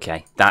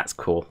 Okay, that's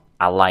cool.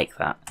 I like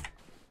that.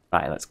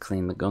 Right, let's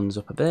clean the guns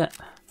up a bit.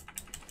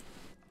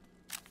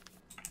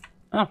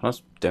 Oh,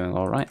 that's doing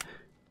alright.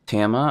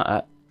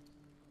 TMR,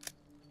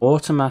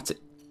 automatic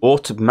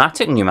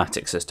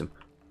pneumatic system.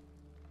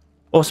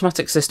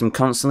 Automatic system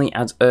constantly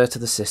adds air to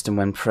the system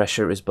when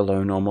pressure is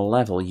below normal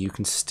level. You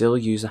can still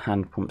use a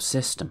hand pump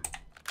system.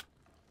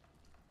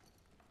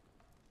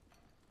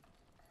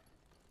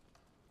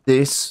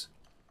 This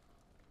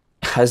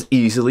has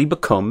easily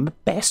become the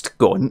best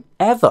gun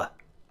ever.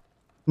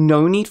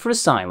 No need for a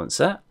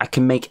silencer. I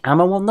can make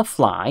ammo on the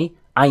fly.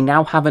 I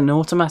now have an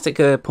automatic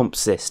air pump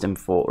system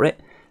for it.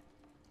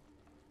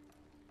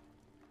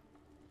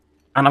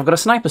 And I've got a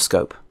sniper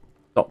scope.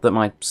 Not that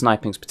my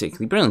sniping's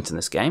particularly brilliant in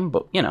this game,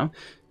 but, you know,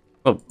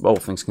 well, all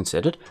things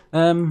considered.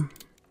 Do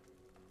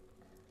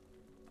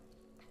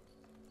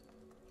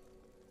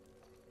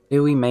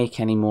we make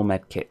any more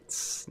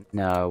medkits?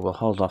 No, we'll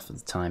hold off for the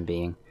time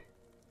being.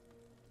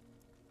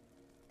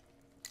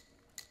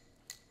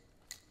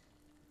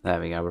 There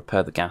we go.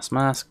 Repair the gas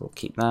mask. We'll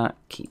keep that.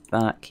 Keep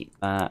that. Keep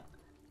that.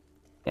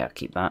 Yeah,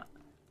 keep that.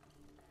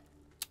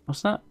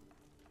 What's that?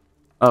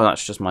 Oh,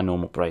 that's just my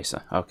normal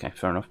bracer. Okay,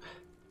 fair enough.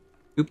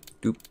 Doop,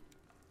 doop.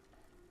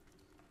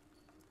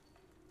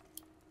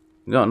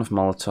 We've got enough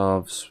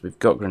Molotovs. We've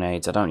got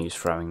grenades. I don't use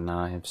throwing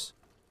knives.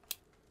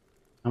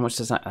 How much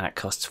does that? That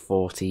costs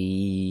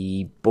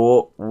 40.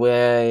 But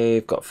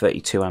we've got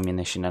 32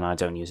 ammunition and I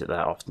don't use it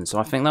that often. So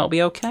I think that'll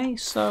be okay.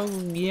 So,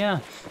 yeah.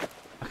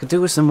 I could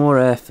do with some more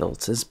air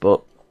filters,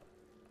 but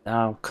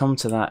I'll come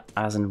to that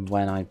as and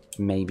when I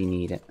maybe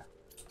need it.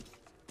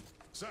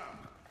 Sam,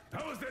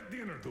 how is that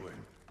dinner doing?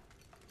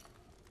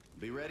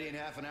 Be ready in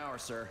half an hour,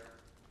 sir.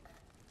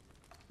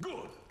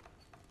 Good.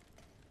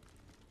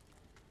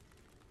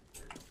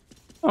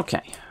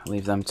 Okay,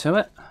 leave them to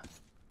it.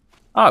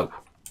 Oh,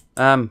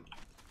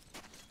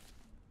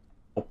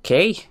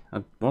 okay.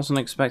 I wasn't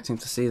expecting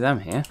to see them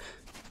here.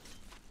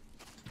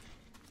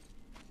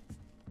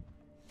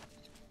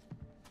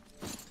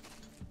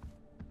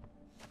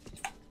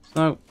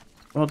 So,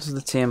 what does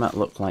the Tiamat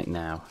look like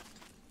now?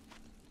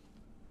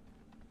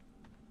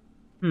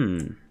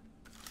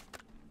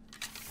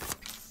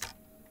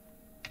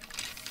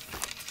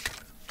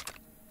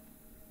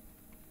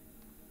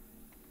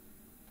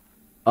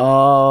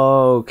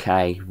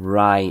 Okay,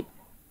 right.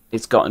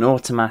 It's got an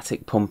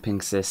automatic pumping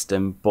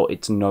system, but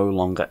it's no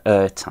longer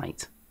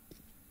airtight.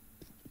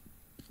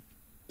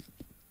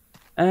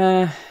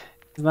 That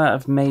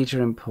of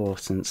major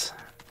importance.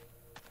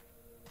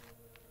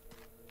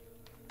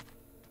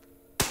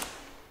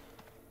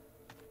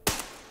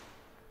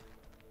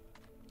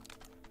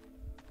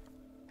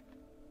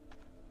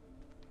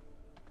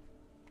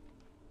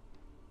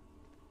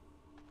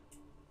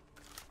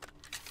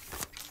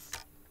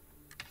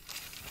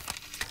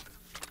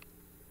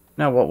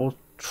 Now what, we'll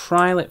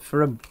trial it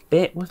for a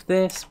bit with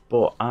this,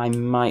 but I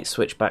might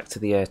switch back to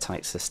the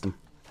airtight system.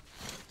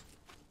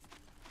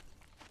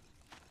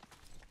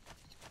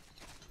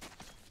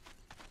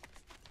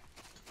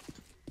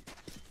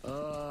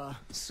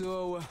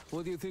 So,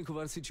 what do you think of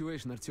our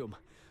situation, Artyom?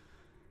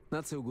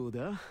 Not so good,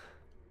 huh?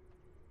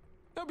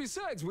 Now,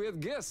 besides, we had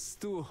guests,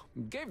 too.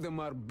 Gave them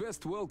our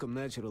best welcome,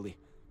 naturally.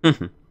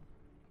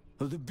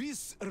 The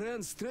beast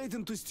ran straight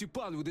into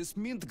Stepan with his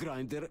mint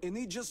grinder, and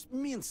he just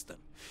minced them.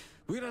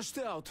 We rushed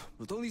out,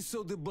 but only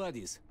saw the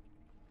bodies.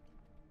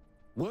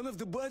 One of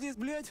the bodies,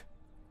 blядь,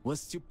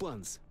 was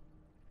Stepan's.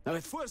 Now,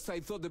 at first, I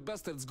thought the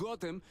bastards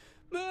got him.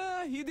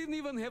 Nah, he didn't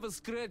even have a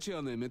scratch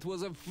on him. It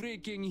was a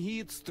freaking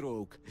heat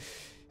stroke.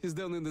 He's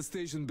down in the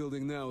station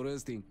building now,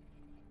 resting.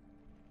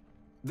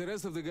 The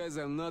rest of the guys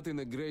are not in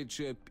a great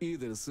shape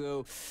either,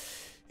 so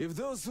if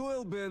those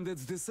oil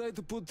bandits decide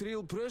to put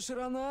real pressure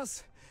on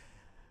us,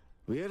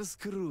 we are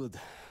screwed.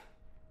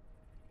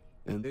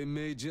 And they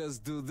may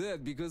just do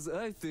that because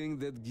I think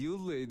that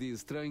guild lady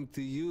is trying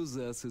to use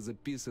us as a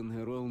piece in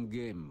her own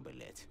game,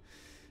 блять.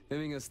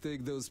 Having us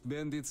take those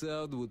bandits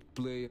out would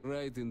play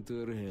right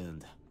into her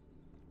hand.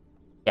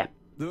 Yeah.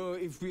 Though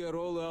if we are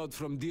all out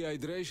from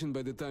dehydration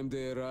by the time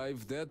they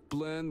arrive, that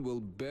plan will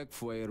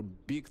backfire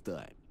big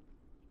time.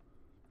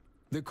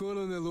 The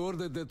colonel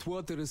ordered that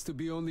water is to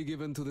be only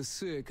given to the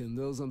sick, and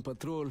those on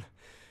patrol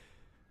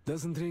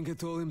doesn't drink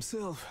it all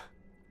himself.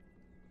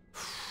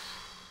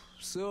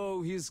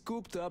 So he's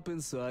cooped up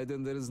inside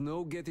and there is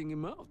no getting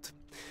him out.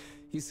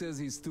 He says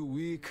he's too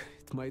weak.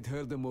 It might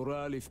hurt the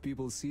morale if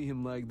people see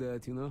him like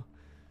that, you know?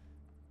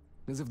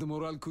 As if the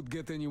morale could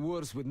get any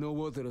worse with no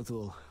water at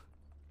all.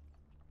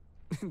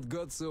 It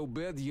got so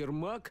bad,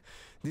 Yermak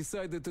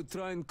decided to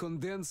try and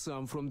condense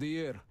some from the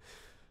air.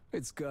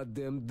 It's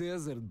goddamn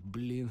desert,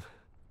 blin.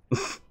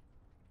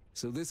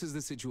 So this is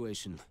the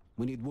situation.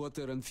 We need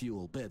water and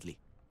fuel, badly.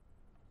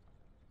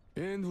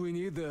 And we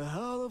need a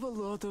hell of a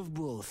lot of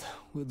both.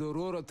 With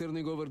Aurora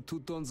turning over 2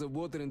 tons of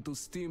water into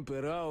steam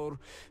per hour,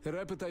 her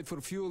appetite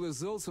for fuel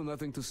is also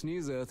nothing to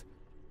sneeze at.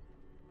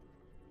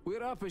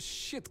 We're up a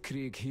shit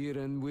creek here,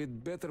 and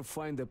we'd better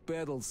find a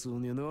paddle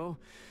soon, you know?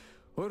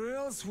 Or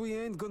else we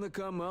ain't gonna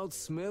come out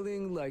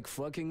smelling like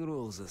fucking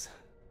roses.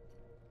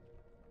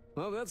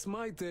 Well, that's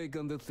my take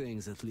on the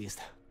things, at least.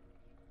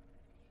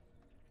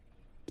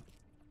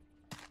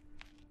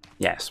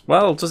 Yes.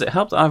 Well, does it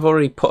help that I've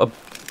already put a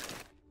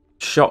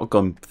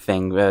shotgun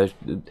thing,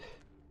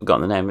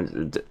 forgotten the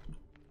name.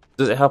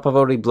 Does it help I've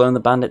already blown the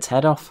bandit's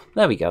head off?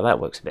 There we go, that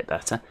works a bit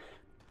better.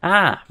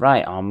 Ah,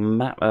 right, our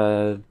map,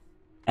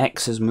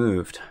 X has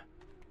moved.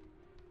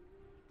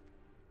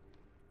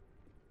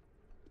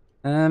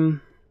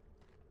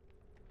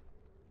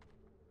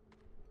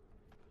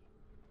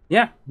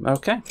 Yeah,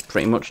 okay.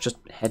 Pretty much just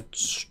head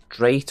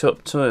straight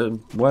up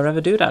to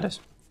wherever Doodad is.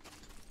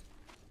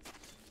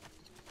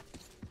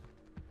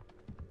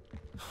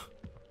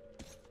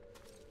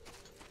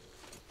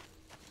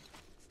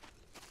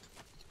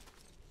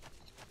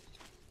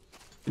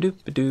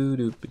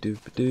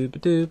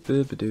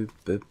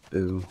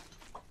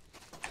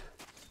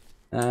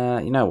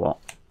 You know what?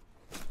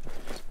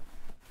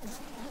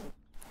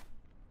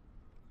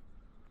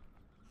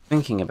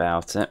 Thinking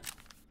about it.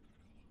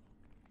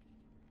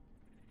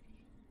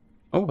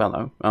 Oh,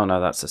 hello. Oh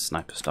no, that's a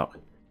sniper stock.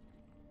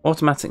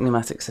 Automatic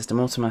pneumatic system.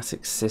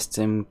 Automatic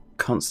system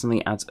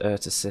constantly adds air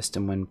to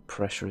system when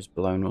pressure is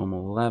below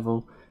normal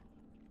level.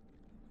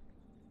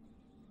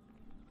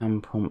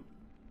 Hand pump.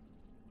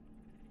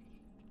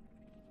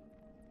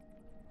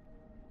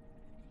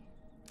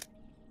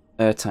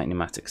 Airtight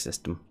pneumatic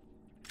system.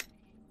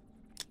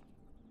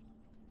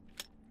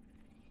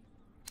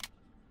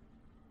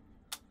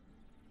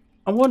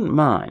 I wouldn't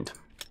mind.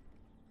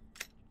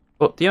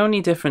 But the only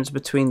difference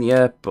between the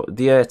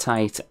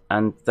airtight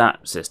and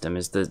that system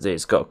is that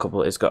it's got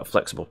a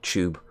flexible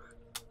tube.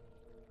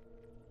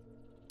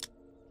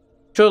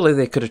 Surely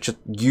they could have just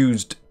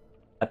used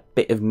a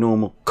bit of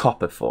normal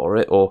copper for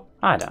it, or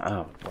I don't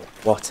know,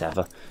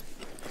 whatever.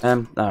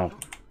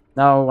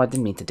 No, I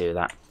didn't mean to do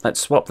that. Let's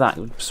swap that,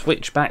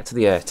 switch back to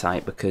the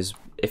airtight, because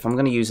if I'm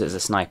going to use it as a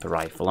sniper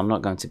rifle, I'm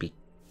not going to be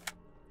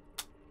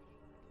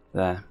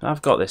there.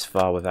 I've got this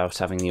far without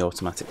having the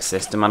automatic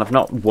system, and I've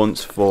not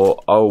once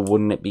thought, oh,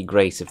 wouldn't it be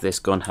great if this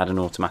gun had an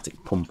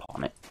automatic pump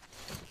on it.